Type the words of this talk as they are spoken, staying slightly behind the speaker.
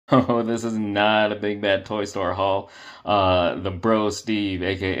Oh, this is not a big bad toy store haul. The bro Steve,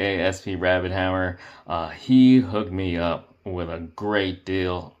 aka SP Rabbit Hammer, he hooked me up with a great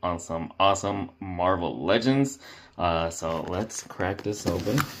deal on some awesome Marvel Legends. So let's crack this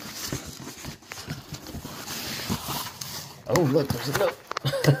open. Oh, look, there's a note.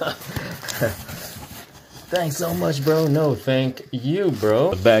 Thanks so much, bro. No, thank you,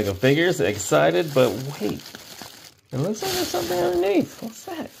 bro. A bag of figures, excited, but wait. It looks like there's something underneath. What's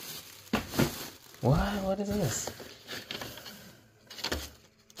that? What is this?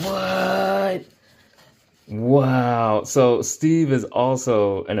 What? Wow. So Steve is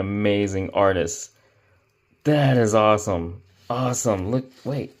also an amazing artist. That is awesome. Awesome. Look,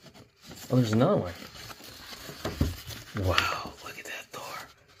 wait. Oh, there's another one. Wow. Look at that Thor.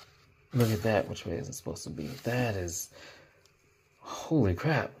 Look at that. Which way is it supposed to be? That is... Holy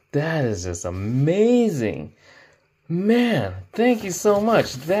crap. That is just amazing. Man, thank you so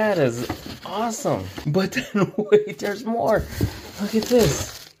much. That is awesome. But then wait, there's more. Look at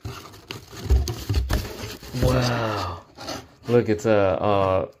this. Wow. Look, it's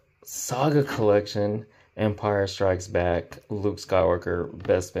a Saga Collection, Empire Strikes Back, Luke Skywalker,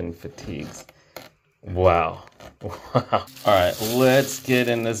 Bespin Fatigues. Wow. Wow. Alright, let's get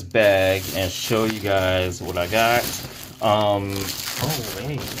in this bag and show you guys what I got. Oh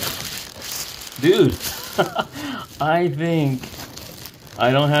wait. Dude. I think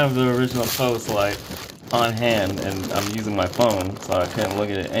I don't have the original post like on hand, and I'm using my phone, so I couldn't look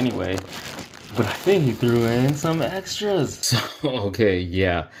at it anyway. But I think he threw in some extras. So, okay,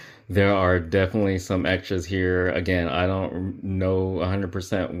 yeah, there are definitely some extras here. Again, I don't know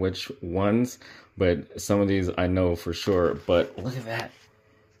 100% which ones, but some of these I know for sure. But look at that.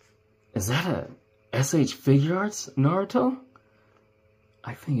 Is that a SH Figure Arts Naruto?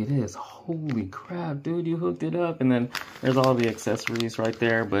 I think it is. Holy crap, dude, you hooked it up. And then there's all the accessories right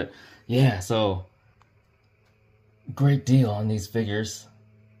there. But yeah, so great deal on these figures.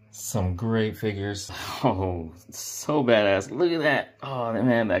 Some great figures. Oh, so badass. Look at that. Oh,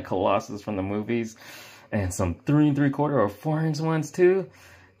 man, that Colossus from the movies. And some 3 3/4 or 4-inch ones too.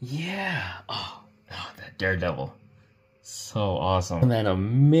 Yeah. Oh, that Daredevil. So awesome. And that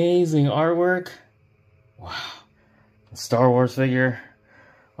amazing artwork. Wow. Star Wars figure.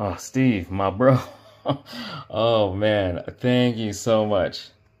 Oh, Steve, my bro. Oh, man. Thank you so much.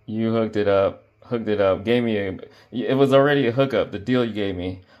 You hooked it up. Gave me it was already a hookup, the deal you gave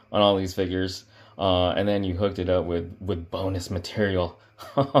me on all these figures. And then you hooked it up with bonus material.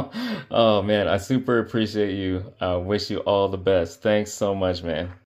 Oh, man. I super appreciate you. I wish you all the best. Thanks so much, man.